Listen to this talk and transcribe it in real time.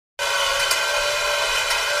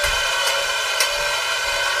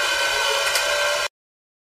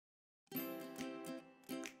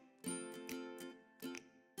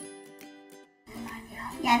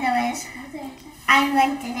is. I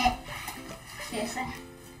invented it. Seriously.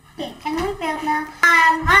 Okay, can we build now?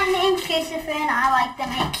 My name's Christopher and I like to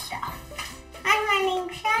make stuff. My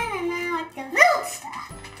name's Sean and I like to build stuff.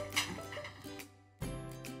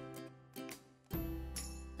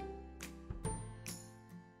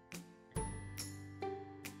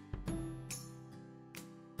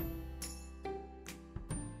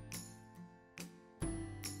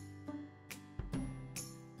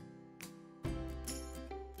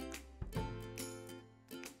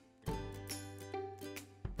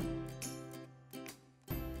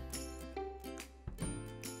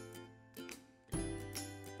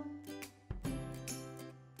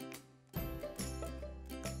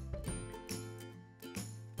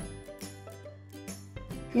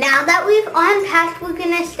 Now that we've unpacked, we're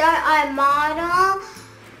gonna start our model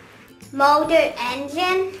motor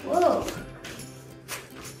engine. Whoa.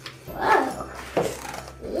 Whoa.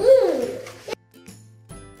 Ooh.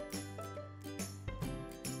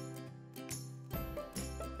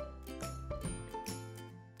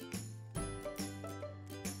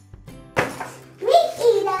 Meat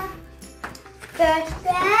eater. First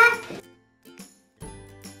back.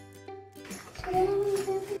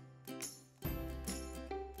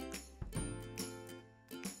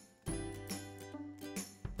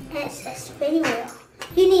 And it's a spinning wheel.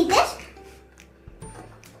 You need this?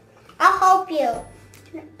 I'll help you.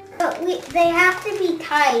 But they have to be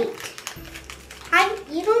tight.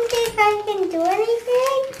 You don't think I can do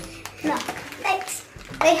anything? No. Thanks.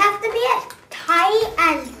 They have to be as tight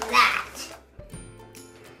as that.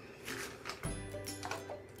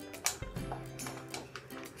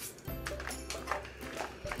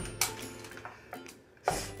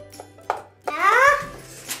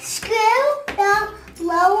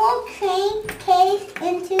 Lower crankcase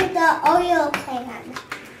into the oil can.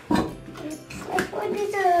 That's what you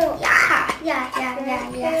do. Yeah.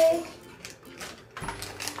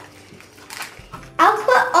 I'll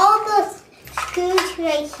put all the screws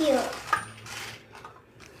right here.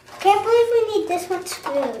 Can't believe we need this much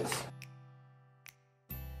screws.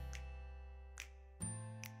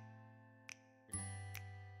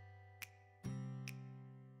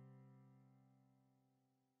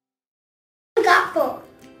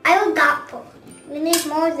 I got 4. We need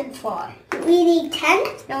more than 4. We need 10.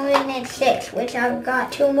 No, we need 6, which I've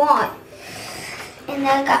got 2 more. And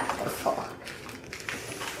I got the 4.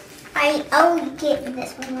 I'll get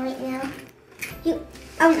this one right now.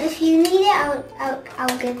 If you need it,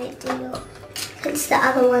 I'll give it to you. Since the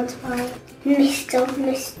other one's mine.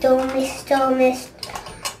 Missed.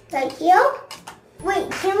 Right here.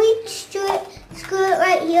 Wait, can we screw it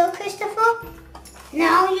right here, Christopher?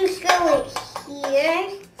 Now you screw it here,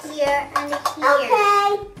 here, and here. Okay.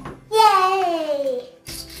 Yay!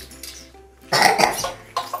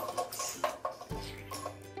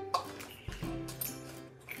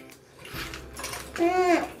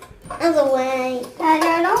 Other way. But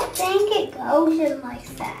I don't think it goes in like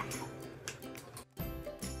that.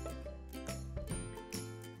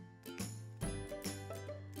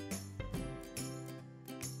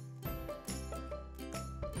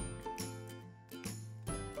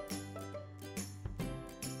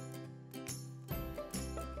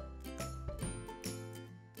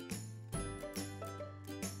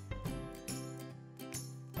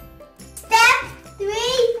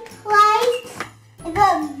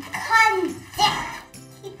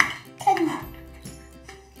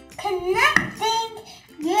 Connecting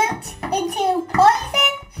roots into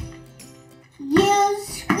poison. Use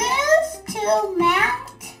screws to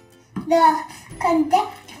mount the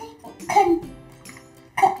connecting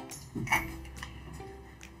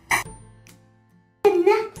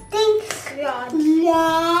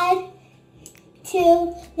rod to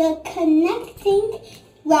the connecting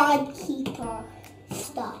rod keeper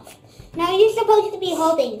stuff. Now you're supposed to be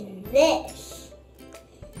holding this.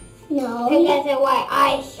 No. Because of why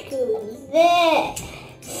I screw this.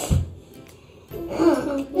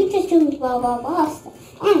 We're just doing blah blah blah stuff.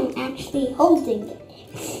 I'm actually holding it.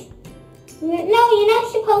 No, you're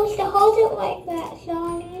not supposed to hold it like that,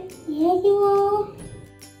 Sonny. Yeah, you are.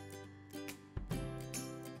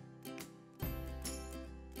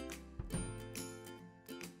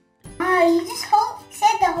 You just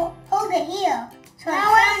said to hold it here. So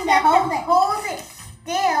now I'm trying to hold it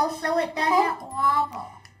still so it doesn't wobble.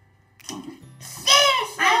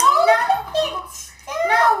 Seriously,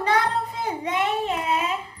 no, not over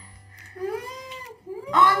there.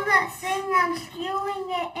 On the thing I'm screwing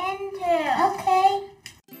it into. Okay.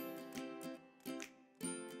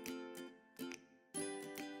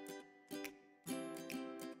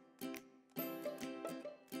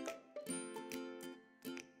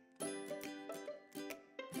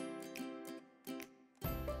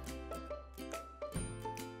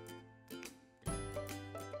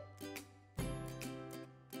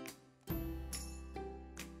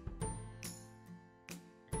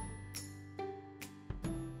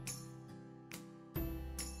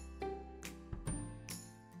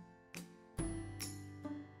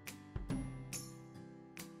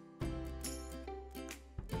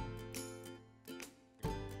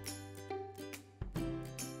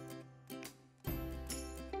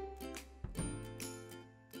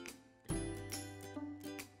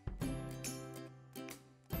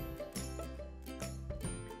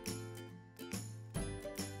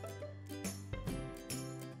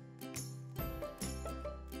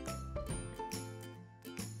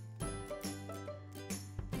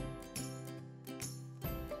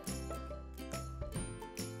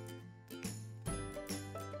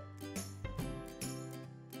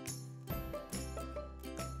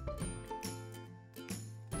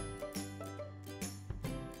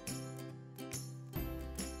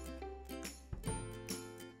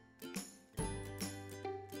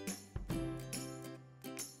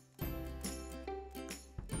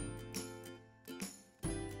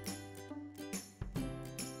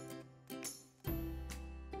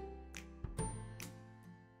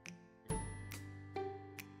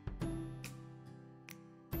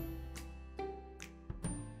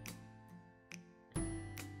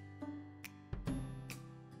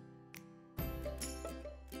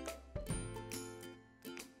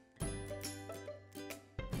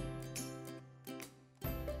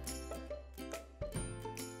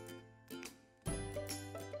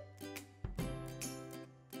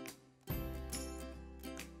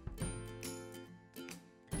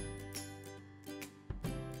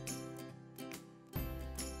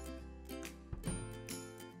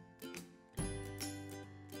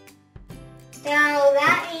 Now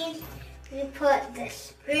that means we put the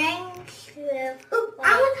springs with. Oh, I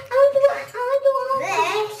want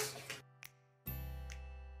this.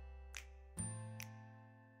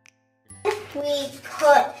 We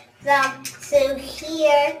put them through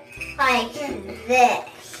here like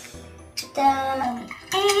this.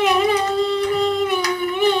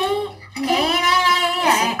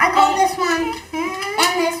 I got this one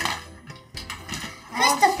and this.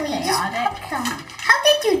 Christopher, you just put them. How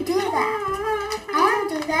did you do that? I want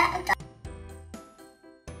to do that.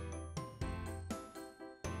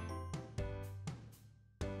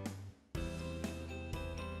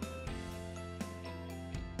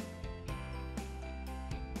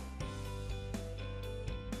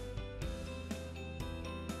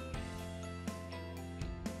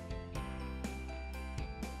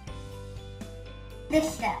 This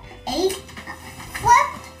step 8. Flip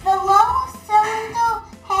the lower cylinder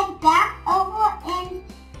head back over and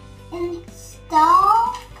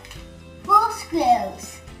install 4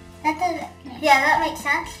 screws. That makes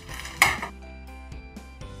sense.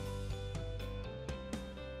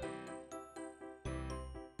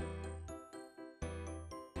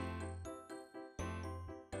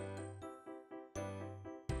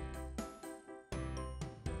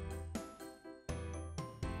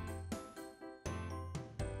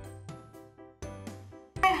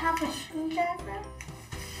 I have a screwdriver.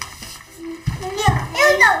 Here we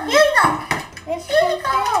go. Here we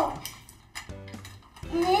go.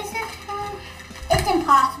 And this is it's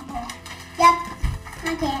impossible. Yep, I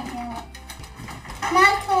can't do it. My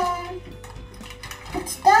turn.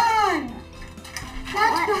 It's done.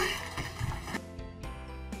 Not done.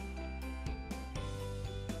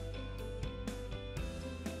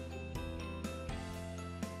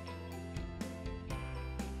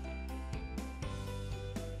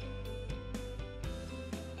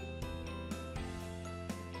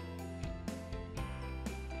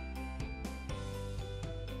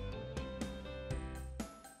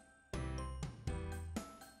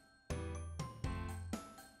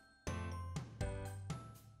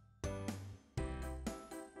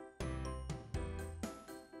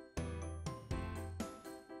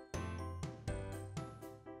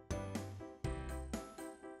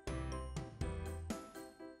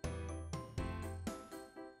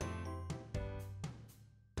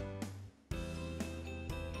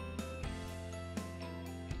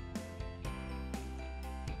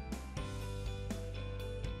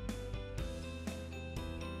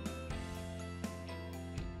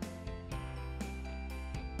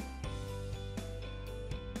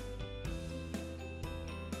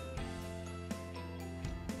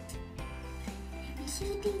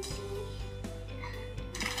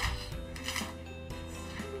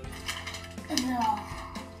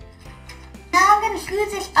 Now I'm going to screw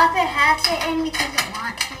this upper hatchet in because it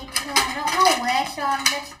wants me to. I don't know where, so I'm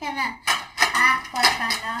just going to act like I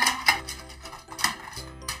know.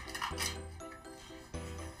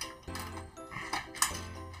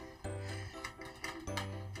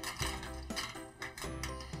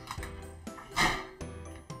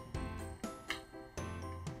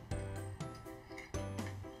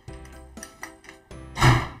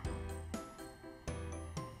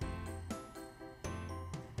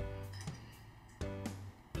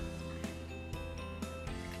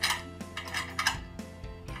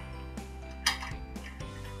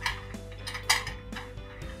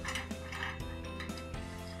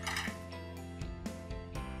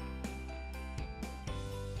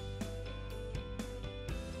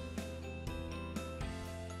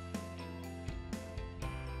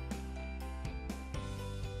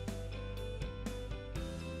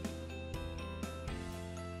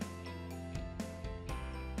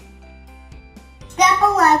 Step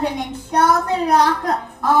 11, install the rocker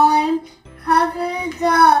arm, cover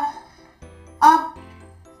the up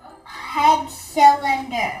head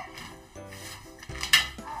cylinder.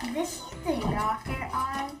 This is the rocker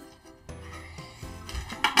arm.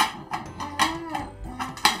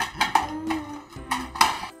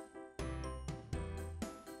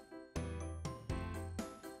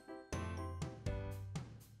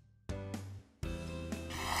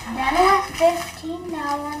 Then it was 15,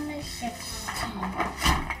 now on the 16.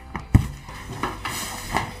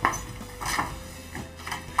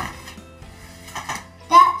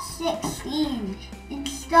 Step 16.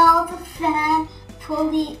 Install the fan,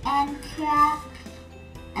 pulley, and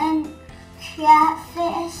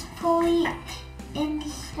catfish pulley.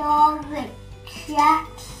 Install the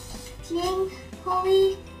crashing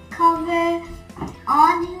pulley cover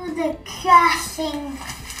onto the crashing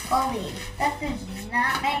pulley. That does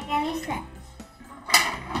not make any sense.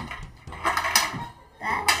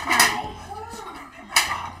 That's nice.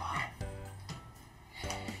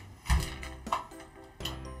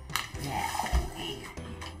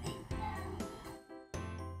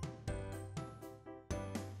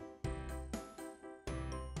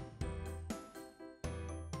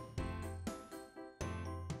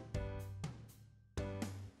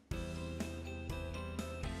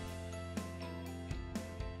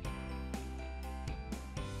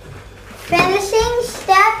 Finishing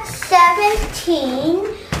step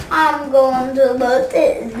 17, I'm going to put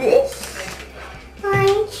this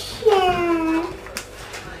right here.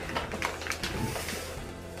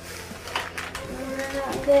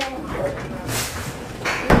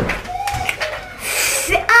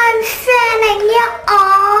 I'm fanning it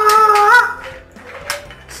up.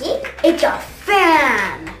 See, it's a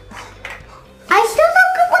fan. I still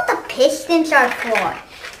don't know what the pistons are for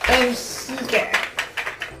in here.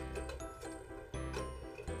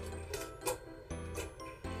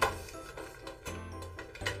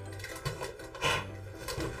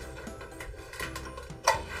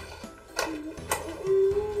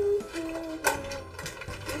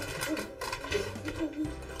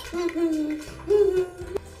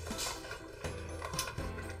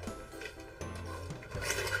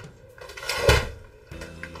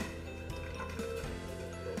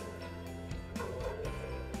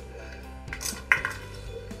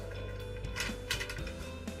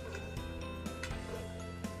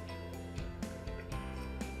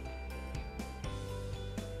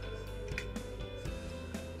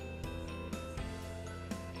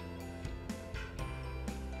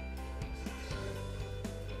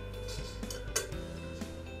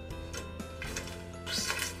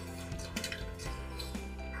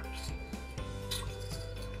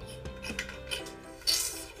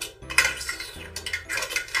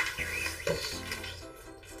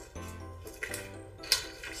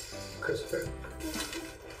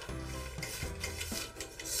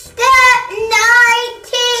 Step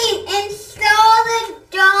 19, install the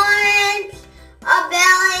joint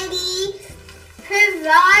ability.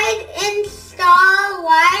 Provide install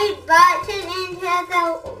white button into the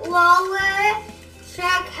lower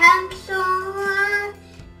circumsolar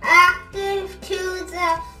active to the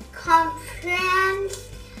conference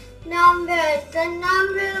numbers. The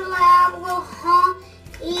number lab will hold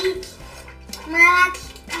each match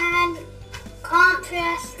and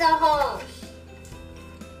compress the holes.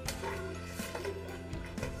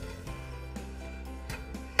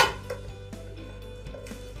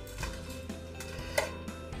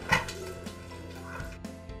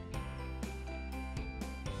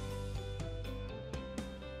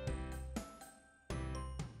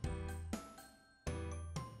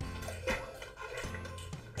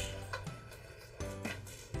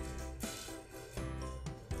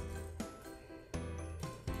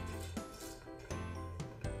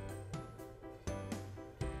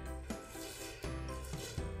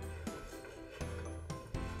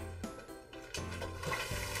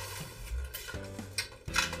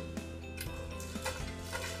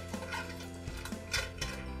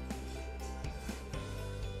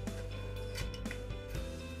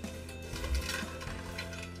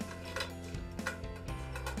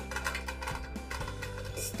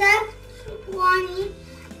 Step 20,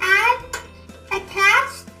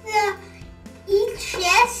 attach the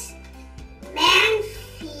EHS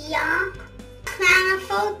Manfia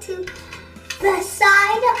manifold to the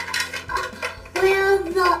side where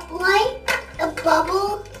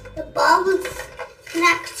the bubbles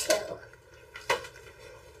connect to.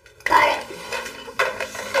 Got it.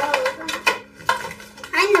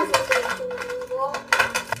 I never did that.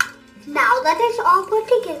 Now that it's all put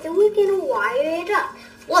together, we're gonna wire it up.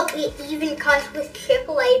 Look, it even comes with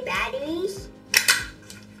AAA batteries.